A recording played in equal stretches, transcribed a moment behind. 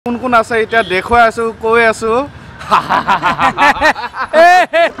কোন আছে এতিয়া দেখুৱাই আছো কৈ আছো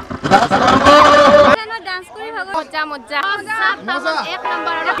ডান্স কৰি ভাগো মজা মজা এক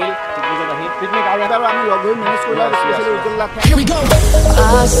নম্বৰ আৰু পিকনিক আৰু আমি লগ হৈ মেনেজ কৰিলা specially UJJAL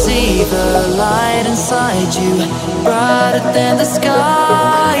I see the light inside you, brighter than the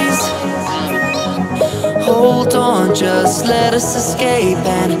skies. Hold on, just let us escape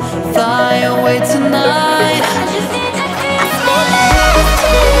and fly away tonight.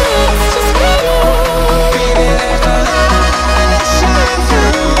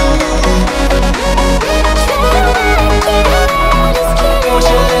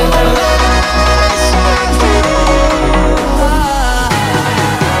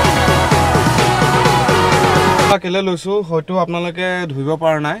 কেলে লৈছো হয়তো আপোনালোকে ধুইব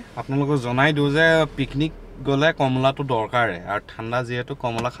পৰা নাই আপোনালোকক জনাই দিও যে পিকনিক গলে কমলাটো দৰকাৰে আৰু ঠাণ্ডা যেহেতু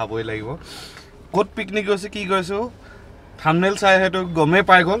কমলা খাবই লাগিব কোট পিকনিক গৈছে কি গৈছো থাম্বনেল চাই হেতু গমে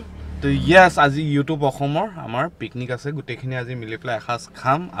পাই গল তো ইয়েস আজি ইউটিউব অসমৰ আমাৰ পিকনিক আছে গুটেখিনি আজি মিলি প্লাই এখাস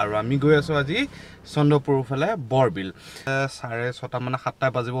খাম আৰু আমি গৈ আছো আজি চন্দ্ৰপুৰ ফালে বৰবিল 6:30 মানে 7টা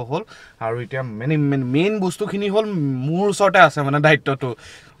বাজিব হল আৰু এতিয়া মেইন বস্তুখিনি হল মোৰ ওচৰতে আছে মানে দায়িত্বটো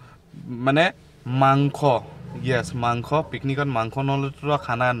মানে মাংস Yes, মাংস পিকনিকত মাংস নলটো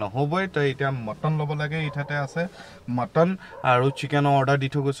খানা নহবই তো এতিয়া মটন লব লাগে ইঠাতে আছে মটন আৰু চিকেন অৰ্ডাৰ দি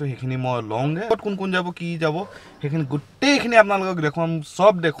থৈ গৈছো হেখিনি মই লংগে কোন যাব কি যাব হেখিনি গুটেখিনি আপোনালোকক দেখুৱাম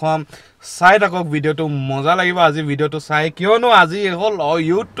সব দেখুৱাম চাই থাকক ভিডিওটো মজা লাগিব আজি ভিডিওটো চাই কিয়নো আজি হল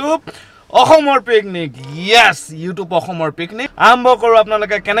ইউটিউব অসমৰ পিকনিক ইয়েস ইউটিউব অসমৰ পিকনিক আৰম্ভ কৰো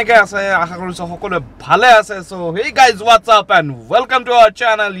আপোনালোকে কেনেকৈ আছে আশা কৰিছো সকলো ভালে আছে so hey guys হোৱাটস up and welcome to আওয়াৰ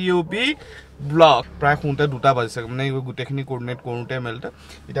channel UBVlog প্ৰায় খুনতে দুটা বাজিছে মানে গুটেখিনি কোঅৰ্ডিনেট কৰোতে মেলতে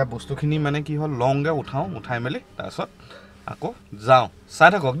এটা বস্তুখিনি মানে কি হল লংগে উঠাই মেলি তাৰছত আকৌ যাও চাই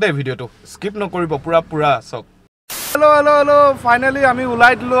থাকক দে ভিডিওটো স্কিপ নকৰিব পুৰা চক হেল্ল ফাইনালি আমি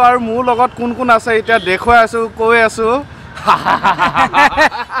উলাই দিলো আৰু মোৰ লগত কোন আছে এতিয়া দেখুৱাই আছো কৈ আছো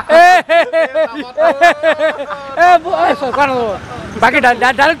বাকি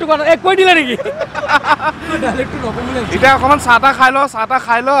ডাইৰেক্ট কোন এক কৈ দিলে নেকি ডাইৰেক্ট নকমলে এতিয়া অকমান চাটা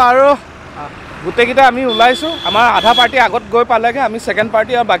খাই লো আৰু গুটেকিটা আমি উলাইছো আমাৰ আধা পাৰ্টি আগত গৈ পালেগে আমি সেকেন্ড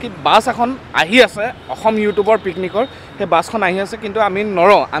পাৰ্টি আৰু বাকি বাস এখন আহি আছে অসম ইউটিউবৰ পিকনিকৰ হে বাসখন আহি আছে কিন্তু আমি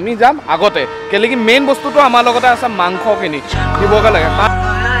নৰ আমি যাম আগতে কেলে কি মেইন বস্তুটো আমাৰ লগতে আছে মাংসখিনি দিবগে লাগে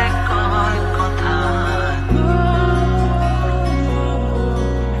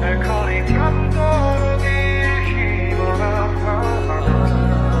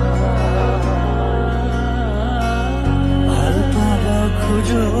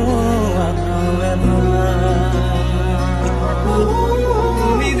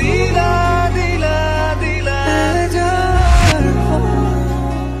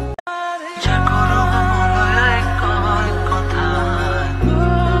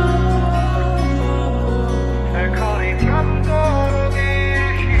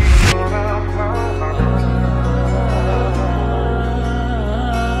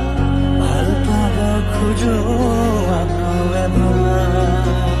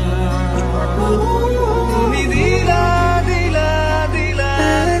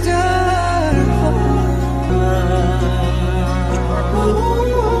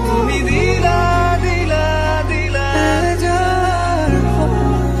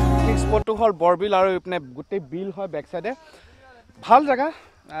হল বৰবিল আৰু ইপনে গুটে বিল হয় বেক সাইডে ভাল জায়গা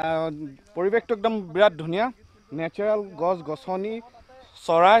পৰিবেশটো একদম বিৰাট ধুনিয়া নেচাৰাল গছ-গছনি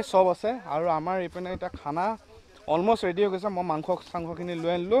চৰাই সব আছে আৰু আমাৰ ইপনে এটা খানা অলমোস্ট ৰেডি হৈ গৈছে মই মাংসখিনি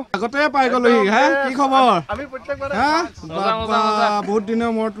লৈ আনিলো আগতে পাই গলো হা কি খবৰ আমি প্ৰত্যেকবাৰ হা বহুত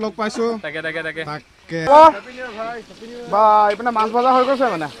দিনৰ মূৰত লগ পাইছো তাকে বা ইপনে মাছ ভাজা হৈ গৈছে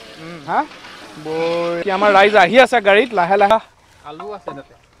মানে হা কি আমাৰ ৰাইজ আহি আছে গাড়ীত লাহে আলু আছে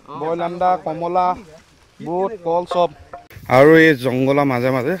তাতে বইলান্দা কমলা বুট কল সব আৰু এই জংগলৰ মাজে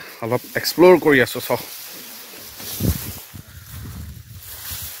অলপ এক্সপ্লোৰ কৰি আছো সব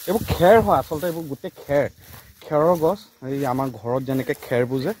এইবোৰ খেৰ হয় আসলতে এইবোৰ গুটে খেৰৰ গছ এই আমাৰ ঘৰত যেনেকৈ খেৰ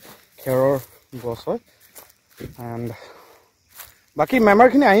বুজে খেৰৰ গছ হয় এণ্ড বাকি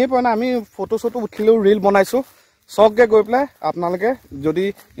মেম্বাৰখিনি আহিয়ে পোৱা নাই আমি ফটো উঠিলেও ৰিল বনাইছো চবকে গৈ পেলাই আপোনালোকে যদি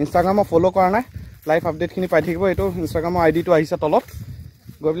ইনষ্টাগ্ৰামত ফ'ল' কৰা নাই লাইভ আপডেটখিনি পাই থাকিব এইটো ইনষ্টাগ্ৰামৰ আইডিটো আহিছে তলত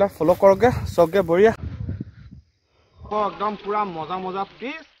গৈ পেলাই ফ'ল' কৰকগে চবকে বঢ়িয়া একদম পুৰা মজা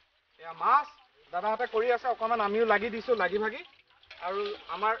পিচ এয়া মাছ দাদাহঁতে কৰি আছে অকণমান আমিও লাগি দিছো লাগি ভাগি আৰু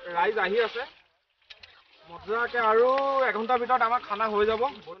আমাৰ ৰাইজ আহি আছে মজাকে আৰু এঘণ্টাৰ ভিতৰত আমাৰ খানা হৈ যাব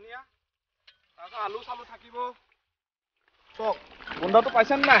ধুনীয়া তাৰপিছত আলু চালু থাকিব চক গোন্ধটো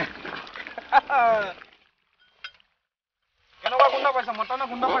পাইছেন নাই কেনেকুৱা গোন্ধ পাইছে মটনৰ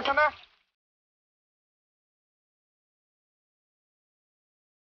গোন্ধ পাইছে নে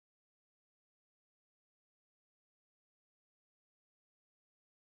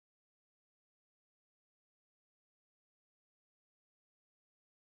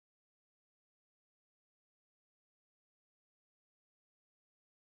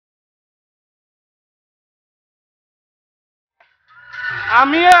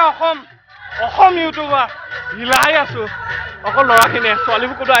আমিয়ে অসম ইউটিউবাৰ হিলাই আছো অকল ল'ৰাখিনিয়ে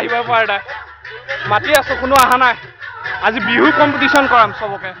ছোৱালীবোৰ কোনো আহিব পৰা নাই মাতি আছো কোনো অহা নাই আজি বিহু কম্পিটিশ্যন কৰাম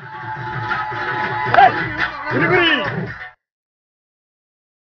চবকে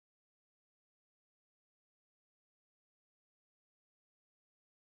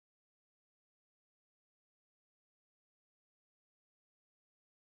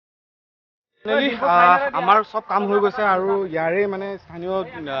আমাৰ সব কাম হৈ গৈছে আৰু ইয়াৰে মানে স্থানীয়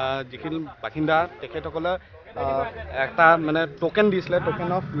যিখিনি বাসিন্দা তেখেতসকলে একটা মানে টোকেন দিছিলে টোকেন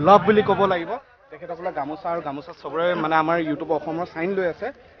অফ লাভ বুলি ক'ব লাগিব তেখেতসকলে গামোচা আৰু গামোচা চবৰে মানে আমাৰ ইউটিউব অসমৰ চাইন লৈ আছে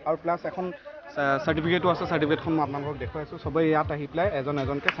আৰু প্লাছ এখন চাৰ্টিফিকেটো আছে চাৰ্টিফিকেটখন মই আপোনালোকক দেখুৱাই আছোঁ চবেই ইয়াত আহি পেলাই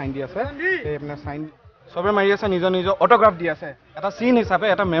এজনকৈ চাইন দি আছে এই মানে চাইন চবে মাৰি আছে নিজৰ নিজৰ অট'গ্ৰাফ দি আছে এটা চিন হিচাপে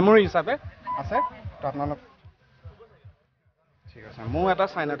এটা মেমৰি হিচাপে আছে তো আপোনালোক ঠিক আছে মই এটা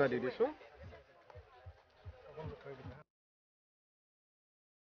চাইন এটা দি দিছোঁ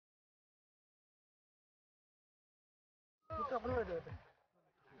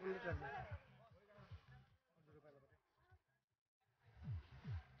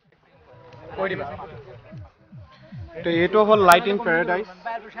তো এইটো হ'ল লাইট ইন পেৰাডাইজ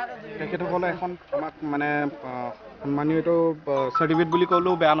তেখেতসকলে এখন আমাক মানে সন্মানীয় এইটো চাৰ্টিফিকেট বুলি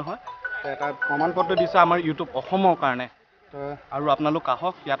ক'লেও বেয়া নহয় এটা প্ৰমাণ পত্ৰ দিছে আমাৰ ইউটিউব অসমৰ কাৰণে আৰু আপোনালোক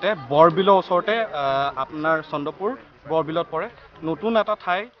আহক ইয়াতে বৰবিলৰ ওচৰতে আপোনাৰ চন্দ্ৰপুৰ বৰবিলত পৰে নতুন এটা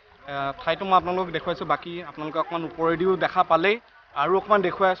ঠাইটো মই আপোনালোকক দেখুৱাইছোঁ বাকী আপোনালোকে অকণমান ওপৰেদিও দেখা পালেই আৰু অকণমান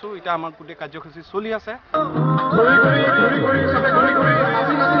দেখুৱাই আছোঁ এতিয়া আমাৰ গোটেই কাৰ্যসূচী চলি আছে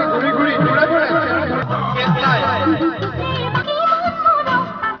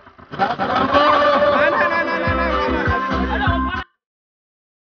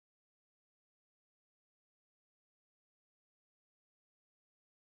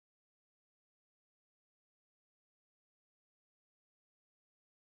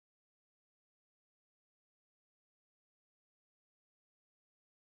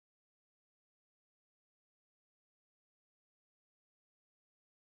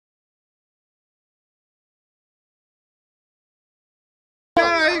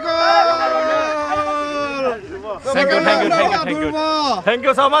Thank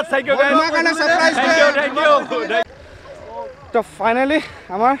you so much. Thank you guys. Thank you. তো ফাইনেলি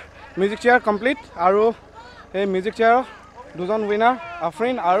আমাৰ মিউজিক চেয়াৰ কমপ্লিট আৰু এই মিউজিক চেয়াৰৰ দুজন উইনাৰ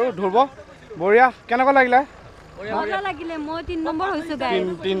আফৰিন আৰু ধ্ৰুৱ বঢ়িয়া কেনেকুৱা লাগিলে মজা লাগিলে মই 3 নম্বৰ হৈছো গাইস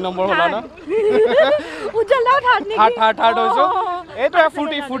 3 নম্বৰ হলা না উজ্জ্বল দাও থাৰ্ড হৈছো এইটো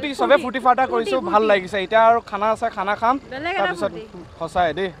ফুটি সবে ফুটি ফাটা কৰিছো ভাল লাগিছে এতিয়া আৰু খানা আছে খানা খাম তাৰপিছত সঁচাই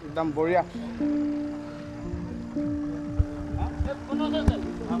দেই একদম বঢ়িয়া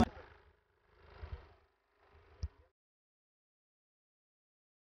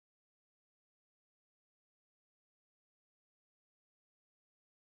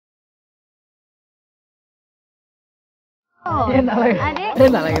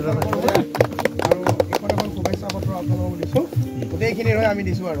গোটেইখিনি ৰৈ আমি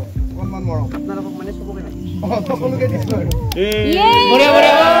দিছো আৰু অকণমান মৰম আপোনালোকক মানে চবকে নাই সকলোকে দিছো আৰু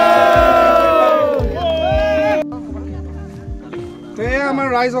আমাৰ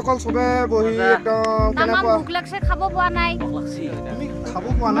ৰাইজসকল চবে বহি একদম কেনেকুৱা ভোক লাগছে খাব পোৱা নাই তুমি খাব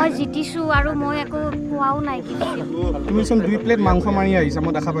পোৱা নাই মই জিতিছো আৰু মই একো পোৱাও নাই তুমি চোন 2 প্লেট মাংস মাৰি আহিছা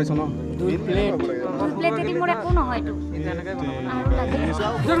মই দেখা পাইছো ন 2 প্লেট এদি মোৰ একো নহয়তো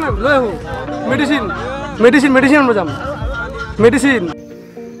মেডিচিন বজাম মেডিচিন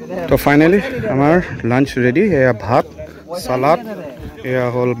তো ফাইনেলি আমাৰ লাঞ্চ ৰেডি এয়া ভাত সালাড এয়া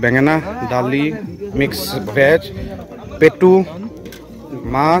হ'ল বেঙেনা দালি মিক্স ভেজ পেটু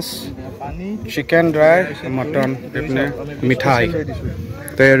মাছ চিকেন ড্ৰাই মটন এইপিনে মিঠাই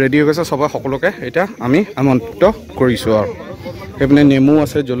তো ৰেডি হৈ গৈছে চবে সকলোকে এতিয়া আমি আমন্ত্ৰিত কৰিছোঁ আৰু এইপিনে নেমু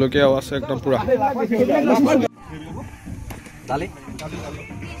আছে জলকীয়াও আছে একদম পুৰা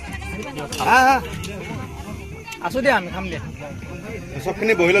আছো দিয়া আমি খাম দিয়া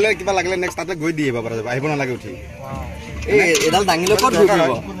সবখিনি বহি ল'লে কিবা লাগিলে নেক্সট তাতে গৈ দিয়ে পৰা যাব আহিব নালাগে উঠি এডাল দাঙি লৈ ক'ত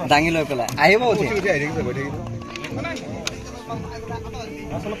ঘূৰিব দাঙি লৈ পেলাই আহিব উঠি উঠি আহি থাকিব গৈ থাকিব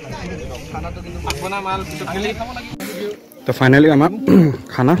তো ফাইনেলি আমাৰ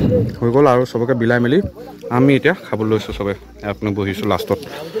খানা হৈ গ'ল আৰু চবকে বিলাই মেলি আমি এতিয়া খাবলৈ লৈছোঁ চবে আপুনি বহিছোঁ লাষ্টত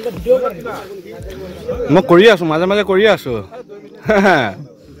মই কৰি আছোঁ মাজে মাজে কৰি আছোঁ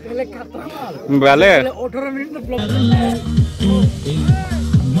ভালে 18 মিনিট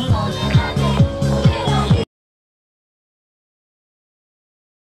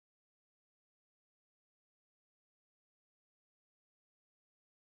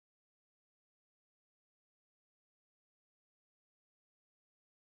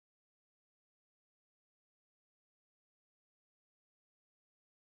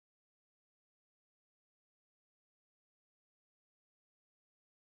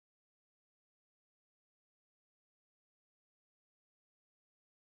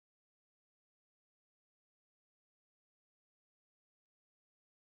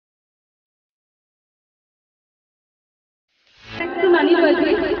নাহিলো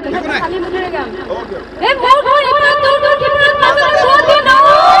আজি খালি মুখেৰে গাম এ মোৰ ঘৰ ইমান দূৰ দূৰ কিমান মাজত বহুত দিন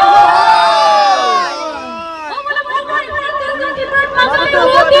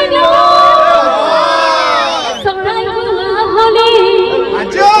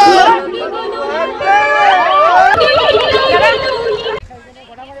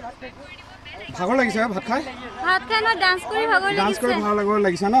ভাগৰ লাগিছে ভাত খাই ন ডান্স কৰি ভাগৰ লাগিছে ডান্স কৰি ভাগৰ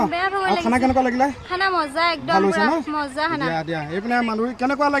লাগিছে ন আৰু খানা কেনেকুৱা লাগিলে খানা মজা একদম মজা খানা দিয়া এইপিনে মানুহ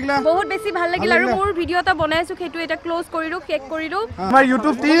কেনেকুৱা লাগিলে বহুত বেছি ভাল লাগিল আৰু মোৰ ভিডিও এটা বনাইছো সেইটো এটা ক্লোজ কৰিলো শেক কৰিলো আমাৰ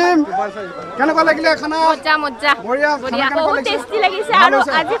ইউটিউব টিম কেনেকুৱা লাগিলে খানা মজা মজা বঢ়িয়া খানা কেনেকুৱা বহুত লাগিছে টেষ্টি লাগিছে আৰু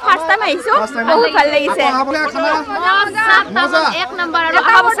আজি ফাৰ্স্ট টাইম আহিছো বহুত ভাল লাগিছে এক নম্বৰ আৰু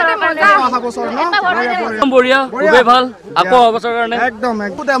অহা বছৰৰ বঢ়িয়া খুবেই ভাল আকৌ অহা বছৰৰ কাৰণে একদম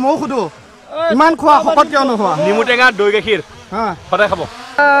মই সুধো ইমান খোৱা শকত কিয় নোখোৱা নেমু টেঙা দৈ গাখীৰ সদায় খাব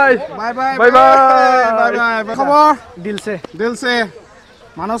বাই বাই বাই বাই খবৰ দিলছে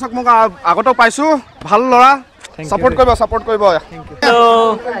মানসক মোক আগতো পাইছো ভাল ল'ৰা সাপোৰ্ট কৰিব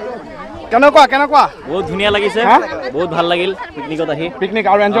কেনেকুৱা বহুত ধুনীয়া লাগিছে বহুত ভাল লাগিল পিকনিকত আহি পিকনিক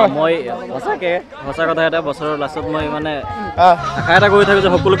আৰু এনজয় মই সঁচা কথা এটা বছৰৰ লাষ্টত মই মানে আশা এটা কৰি থাকো যে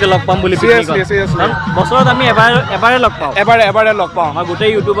সকলোকে লগ পাম বুলি বছৰত আমি এবাৰে লগ পাওঁ এবাৰে লগ পাওঁ আমাৰ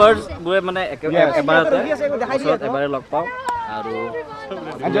গোটেই ইউটিউবাৰ বোৰে মানে এবাৰতে বছৰত এবাৰে লগ পাওঁ আৰু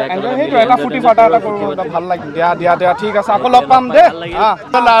ভাল লাগিল দিয়া ঠিক আছে আকৌ লগ পাম দেই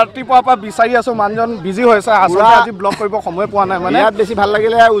ৰাতিপুৱাৰ পৰা বিচাৰি আছো মানুহজন বিজি হৈছে আচলতে আজি ব্লগ কৰিব সময় পোৱা নাই মানে ইয়াত বেছি ভাল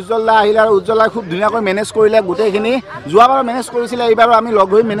লাগিলে উজ্জ্বল দা আহিলে আৰু উজ্জ্বল দা খুব ধুনীয়াকৈ মেনেজ কৰিলে গোটেইখিনি যোৱাবাৰ মেনেজ কৰিছিলে এইবাৰো আমি লগ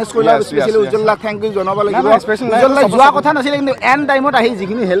হৈ মেনেজ কৰিলে স্পেচিয়েলি উজ্জ্বল দাক থেংক ইউ জনাব লাগিব উজ্জ্বল দা যোৱা কথা নাছিলে কিন্তু এণ্ড টাইমত আহি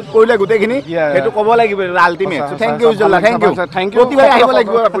যিখিনি হেল্প কৰিলে গোটেইখিনি সেইটো ক'ব লাগিব আল্টিমেট থেংক ইউ উজ্জ্বল দা থেংক ইউ প্ৰতিবাৰে আহিব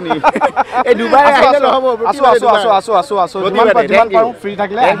লাগিব আপুনি এই দুবাৰ আহিলে নহ'ব আছো যিমান পাৰোঁ ফ্ৰী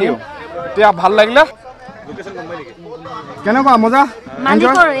থাকিলে আহিম এতিয়া ভাল লাগিলে কেনেকুৱা মজা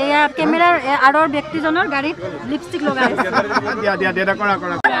মালিকৰ এয়া কেমেৰাৰ আৰৰ ব্যক্তিজনৰ গাড়ীত লিপষ্টিক লগাই আছে দিয়া কৰা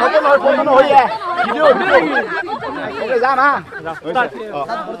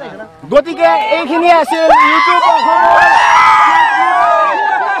গতিকে এইখিনি আছিল YouTube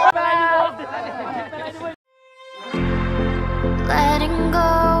Letting go,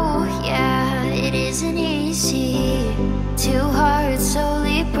 yeah, it isn't easy. Two hearts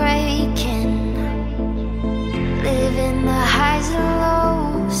slowly breaking. Living the highs and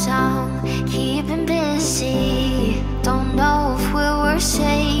lows, I'm keeping busy. Don't know if we're worth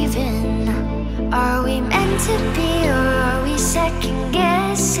saving. Are we meant to be or are we second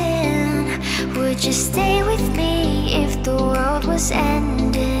guessing? Would you stay with me if the world was ending?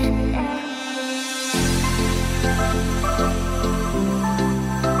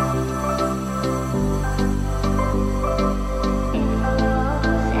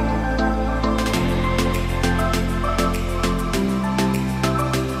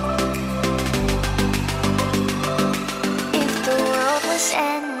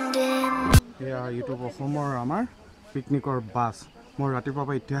 YouTube অসমৰ আমাৰ পিকনিকৰ bus মই ৰাতিপুৱাৰ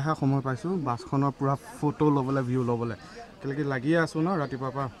পৰা এতিয়াহে সময় পাইছোঁ বাছখনৰ পূৰা ফটো ল'বলৈ ভিউ ল'বলৈ কেলেকি লাগিয়ে আছোঁ ন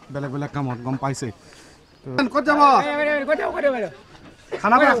ৰাতিপুৱাৰ পৰা বেলেগ কামত গম পাইছে ক'ত যাব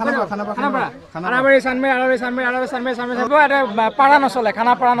পাৰা নচলে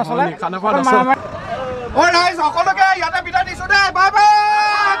খানা পাৰা নচলে সকলোকে ইয়াতে বিদায় দিছোঁ দেই বাই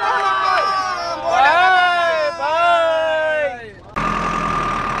বাই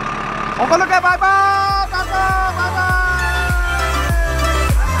সকলোকে বাই বাই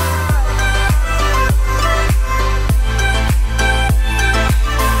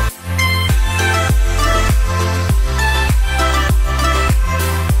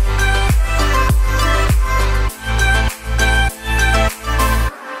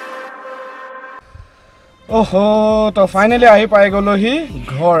তো ফাইনেলি আহি পাই গ'লোহি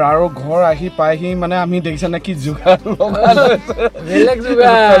ঘৰ আৰু ঘৰ আহি পাইহি মানে আমি দেখিছা নে কি যোগাৰ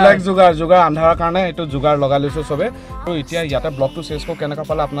বেলেগ যোগাৰ আন্ধাৰৰ কাৰণে এইটো যোগাৰ লগাই লৈছোঁ চবে আৰু এতিয়া ইয়াতে ব্লগটো চেছ কৰোঁ কেনেকুৱা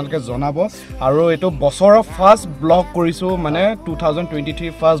পালে আপোনালোকে জনাব আৰু এইটো বছৰৰ ফাৰ্ষ্ট ব্লগ কৰিছোঁ মানে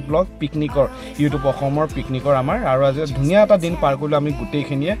 2023 ফাৰ্ষ্ট ব্লগ পিকনিকৰ ইউটিউব অসমৰ পিকনিকৰ আমাৰ আৰু আজি ধুনীয়া এটা দিন পাৰ কৰিলোঁ আমি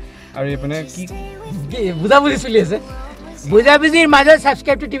গোটেইখিনিয়ে আৰু এইপিনে কি বুজাবুজি চলি আছে বুজাবুজিৰ মাজত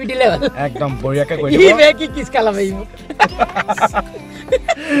সাবস্ক্ৰাইব টু টিভি দিলে হ'ল একদম বঢ়িয়াকৈ কৈ দিব কি কিছ কালাম আহিব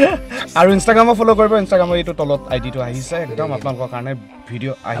আৰু ইনষ্টাগ্ৰামো ফলো কৰিব ইনষ্টাগ্ৰামৰ এইটো তলত আইডিটো আহিছে একদম আপোনালোকৰ কাৰণে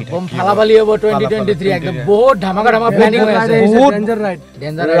ভিডিঅ' আহি থাকে ফালাবালি হ'ব 2023 একদম বহুত ধামাকা প্লেনিং হৈ আছে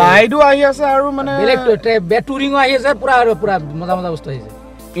ডেঞ্জাৰ ৰাইডো আহি আছে আৰু মানে বেলেগ টুৰিঙো আহি আছে পুৰা মজা বস্তু আহিছে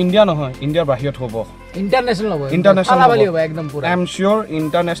ইণ্ডিয়া নহয় ইণ্ডিয়াৰ বাহিৰত হ'ব ইন্টাৰনেশনাল হ'ব একদম পুৰা আই এম শিওৰ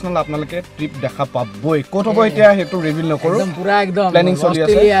ইন্টাৰনেশনাল আপোনালোকে ট্ৰিপ দেখা পাবই ক'ত হ'ব এতিয়া হেতু ৰিভিল নকৰো একদম পুৰা একদম প্লেনিং চলি আছে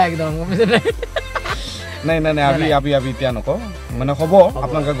অষ্ট্ৰেলিয়া একদম নাই আবি এতিয়া নকওঁ মানে হ'ব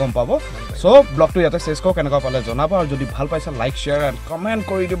আপোনালোকে গম পাব সো ব্লগটো ইয়াতে শেষ কৰক কেনেকুৱা পালে জনাব আৰু যদি ভাল পাইছে লাইক শ্বেয়াৰ এণ্ড কমেণ্ট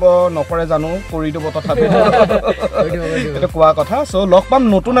কৰি দিব নকৰে জানো কৰি দিব তথাপি এটা কোৱা কথা সো লগ পাম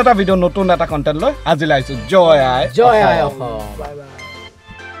নতুন এটা ভিডিঅ' নতুন এটা কণ্টেণ্ট লৈ আজিলৈ আহিছোঁ জয় আই অসম বাই বাই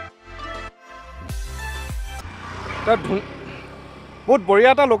বহুত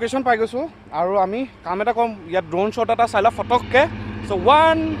বঢ়িয়া এটা লোকেশ্যন পাই গৈছোঁ আৰু আমি কাম এটা কম ইয়াত ড্ৰোন শ্বট এটা চাই লওঁ ফটককৈ চ'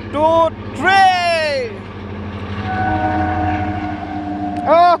 1 2 3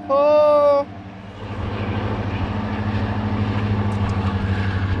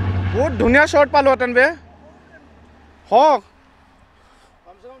 বহুত ধুনীয়া শ্বট পালোহেঁতেন বে হওক